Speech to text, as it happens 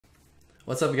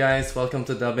What's up guys, welcome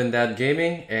to Dub and Dad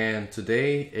Gaming, and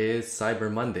today is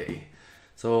Cyber Monday.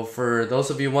 So for those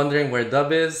of you wondering where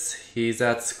Dub is, he's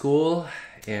at school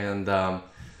and I'll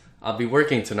be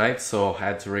working tonight, so I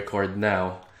had to record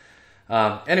now.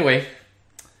 Anyway,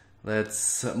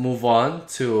 let's move on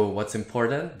to what's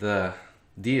important, the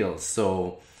deals.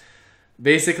 So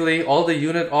basically all the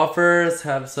unit offers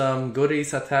have some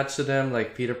goodies attached to them,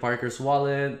 like Peter Parker's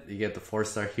wallet, you get the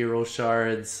 4-star hero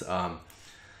shards,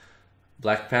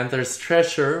 Black Panther's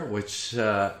treasure, which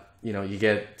you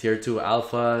get tier 2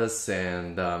 alphas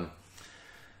and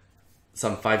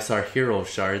some 5-star hero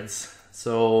shards.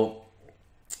 So,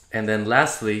 and then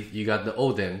lastly, you got the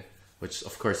Odin, which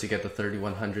of course you get the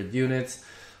 3100 units.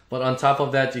 But on top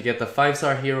of that, you get the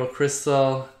 5-star hero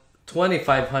crystal,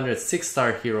 2500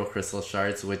 6-star hero crystal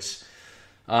shards, which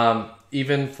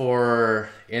even for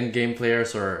end-game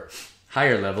players or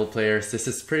higher level players, this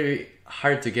is pretty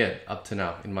hard to get up to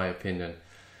now, in my opinion.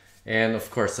 And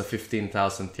of course, the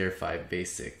 15,000 tier 5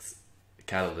 basics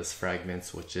catalyst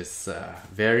fragments, which is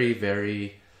very,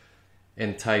 very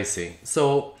enticing.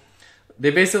 So they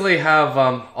basically have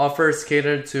offers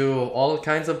catered to all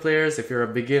kinds of players. If you're a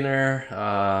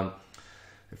beginner,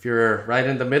 if you're right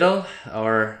in the middle,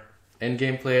 or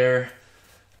end-game player,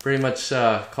 pretty much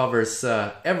covers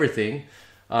everything.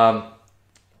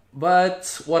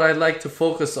 But what I'd like to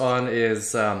focus on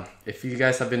is, if you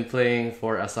guys have been playing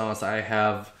for as long as I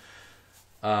have,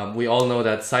 we all know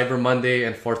that Cyber Monday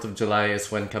and 4th of July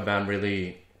is when Kabam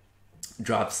really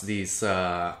drops these,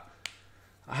 I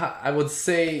would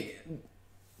say,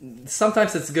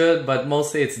 sometimes it's good, but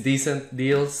mostly it's decent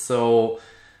deals. So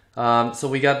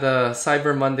we got the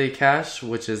Cyber Monday cash,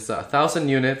 which is 1,000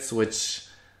 units, which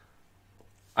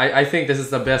I think this is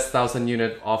the best 1,000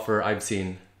 unit offer I've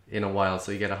seen in a while.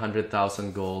 So you get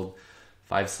 100,000 gold,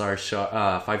 5-star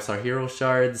hero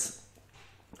shards,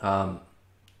 and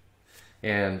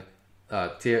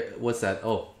what's that?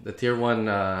 Oh, the tier 1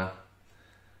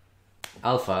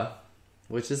 alpha,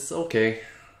 which is okay.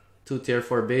 2 tier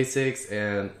 4 basics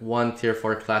and 1 tier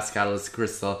 4 class catalyst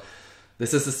crystal.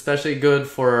 This is especially good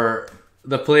for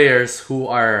the players who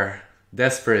are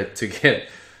desperate to get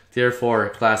tier 4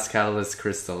 class catalyst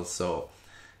crystals. So,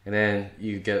 and then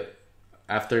you get,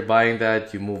 after buying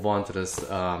that, you move on to this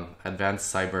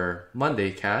advanced Cyber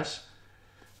Monday cash,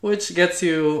 which gets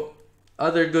you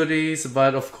other goodies,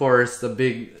 but of course the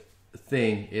big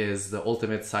thing is the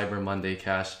ultimate Cyber Monday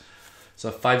cash. So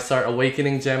a 5-star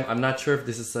awakening gem. I'm not sure if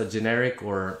this is a generic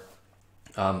or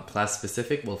class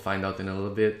specific. We'll find out in a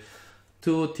little bit.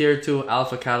 2 tier 2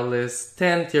 alpha catalysts,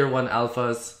 10 tier 1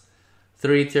 alphas,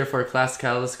 3 tier 4 class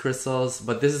catalyst crystals,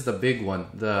 but this is the big one,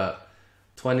 the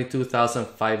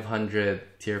 22,500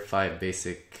 tier 5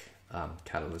 basic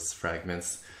catalyst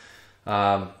fragments.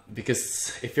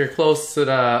 Because if you're close to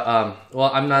the, well,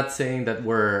 I'm not saying that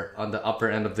we're on the upper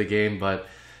end of the game, but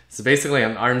it's basically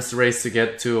an arms race to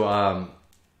get to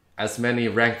as many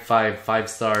rank 5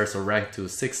 stars or rank 2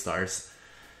 6 stars.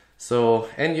 So,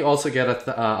 and you also get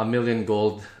a million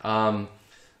gold. I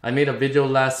made a video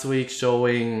last week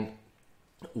showing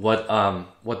what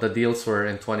the deals were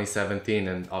in 2017,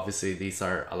 and obviously these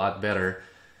are a lot better.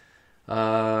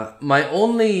 My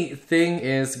only thing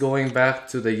is, going back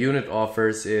to the unit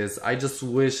offers, is I just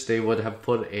wish they would have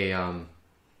put a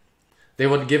they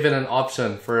would give it an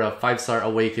option for a 5-star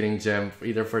awakening gem,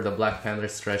 either for the Black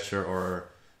Panther's treasure or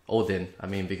Odin. I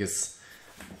mean, because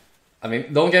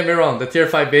don't get me wrong, the tier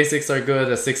 5 basics are good,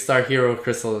 the 6-star hero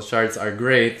crystal shards are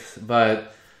great,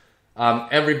 but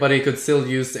everybody could still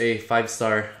use a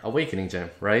 5-star awakening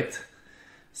gem, right?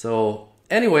 So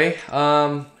anyway,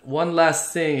 one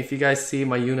last thing, if you guys see,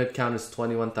 my unit count is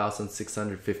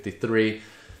 21,653.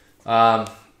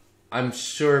 I'm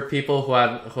sure people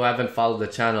who haven't followed the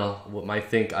channel might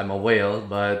think I'm a whale,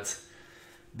 but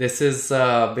this is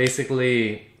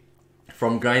basically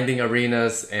from grinding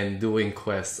arenas and doing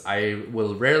quests. I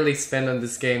will rarely spend on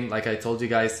this game. Like I told you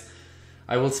guys,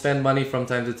 I will spend money from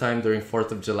time to time during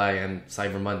 4th of July and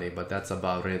Cyber Monday, but that's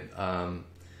about it.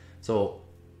 So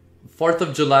 4th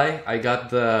of July, I got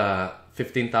the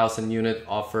 15,000 unit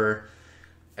offer,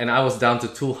 and I was down to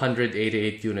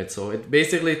 288 units. So it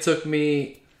basically took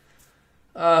me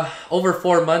over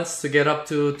 4 months to get up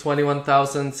to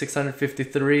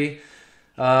 21,653.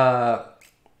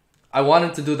 I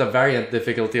wanted to do the variant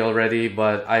difficulty already,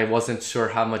 but I wasn't sure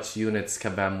how much units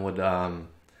Kabam would,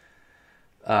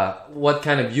 what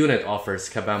kind of unit offers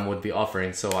Kabam would be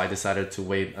offering. So I decided to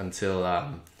wait until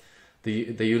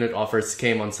the unit offers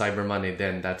came on Cyber Monday.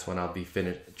 Then that's when I'll be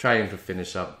trying to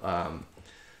finish up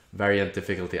variant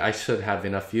difficulty. I should have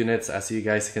enough units. As you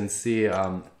guys can see,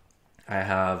 I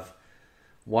have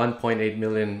 1.8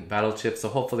 million battle chips. So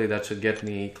hopefully that should get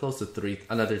me close to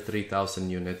another 3,000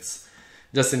 units,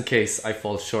 just in case I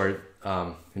fall short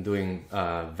in doing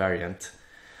variant.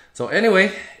 So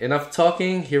anyway, enough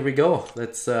talking. Here we go.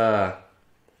 Let's the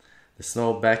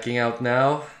snow backing out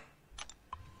now.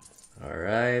 All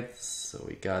right, so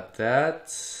we got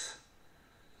that,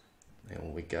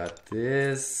 and we got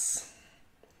this,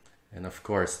 and of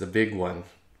course the big one.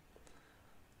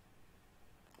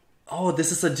 Oh,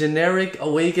 this is a generic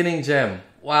awakening gem.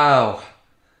 Wow.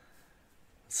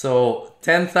 So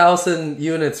 10,000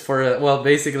 units for a, well,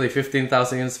 basically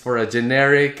 15,000 units for a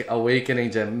generic awakening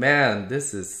gem. Man,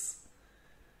 this is,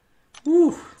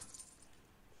 woo.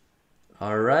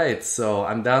 All right, so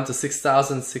I'm down to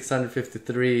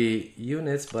 6,653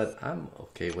 units, but I'm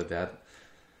okay with that.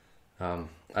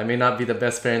 I may not be the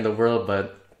best player in the world,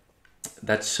 but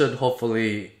that should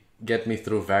hopefully get me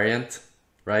through variant,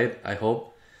 right? I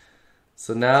hope.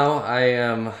 So now I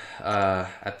am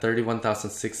at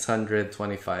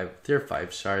 31,625 tier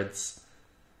 5 shards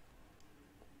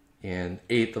and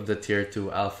 8 of the tier 2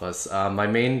 alphas. My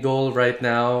main goal right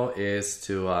now is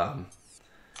to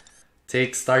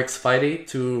take Stark's Spidey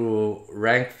to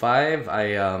rank 5.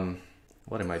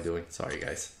 What am I doing? Sorry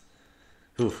guys.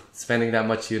 Ooh, spending that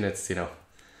much units, you know.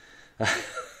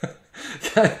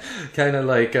 kind of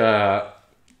like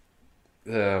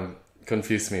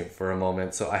confused me for a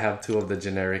moment. So I have 2 of the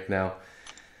generic now.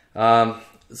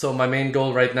 So my main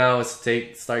goal right now is to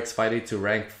take Stark's Spidey to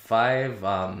rank 5.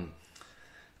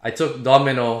 I took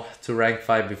Domino to rank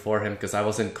 5 before him because I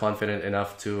wasn't confident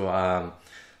enough to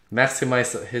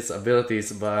maximize his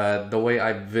abilities, but the way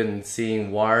I've been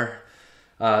seeing War,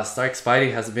 Stark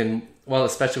Spidey has been, well,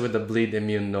 especially with the bleed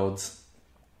immune nodes,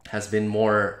 has been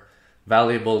more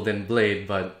valuable than Blade.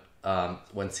 But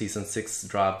when season 6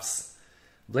 drops,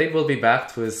 Blade will be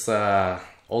back to his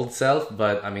old self.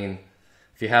 But I mean,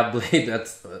 if you have Blade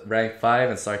at rank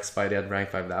 5 and Stark Spidey at rank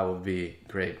 5, that would be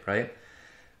great, right?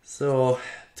 So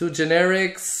 2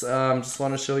 generics. Just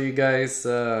want to show you guys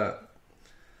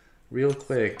real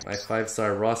quick my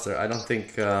 5-star roster. I don't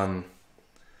think I'll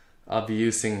be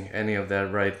using any of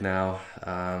that right now.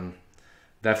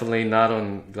 Definitely not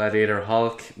on Gladiator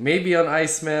Hulk. Maybe on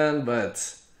Iceman,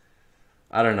 but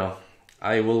I don't know.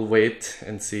 I will wait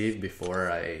and see before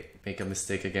I make a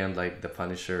mistake again, like the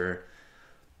Punisher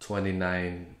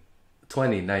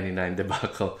 2099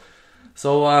 debacle.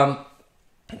 So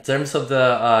in terms of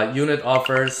the unit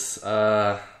offers,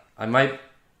 I might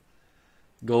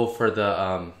go for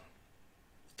the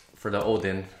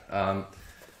Odin.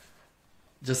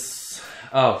 Just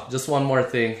one more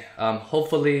thing.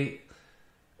 Hopefully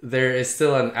there is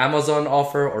still an Amazon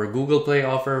offer or Google Play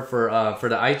offer for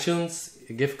the iTunes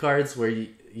gift cards where you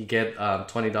get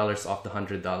 $20 off the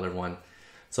 $100 one.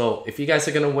 So if you guys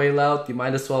are gonna whale out, you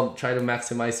might as well try to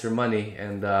maximize your money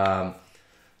and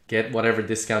get whatever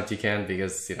discount you can,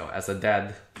 because you know, as a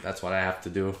dad, that's what I have to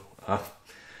do.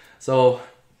 So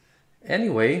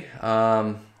anyway,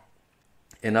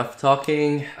 enough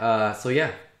talking. So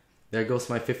yeah, there goes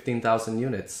my 15,000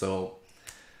 units. So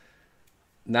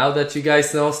now that you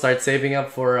guys know, start saving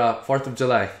up for 4th of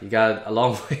July. You got a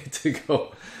long way to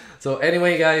go. So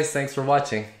anyway guys, thanks for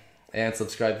watching and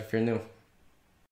subscribe if you're new.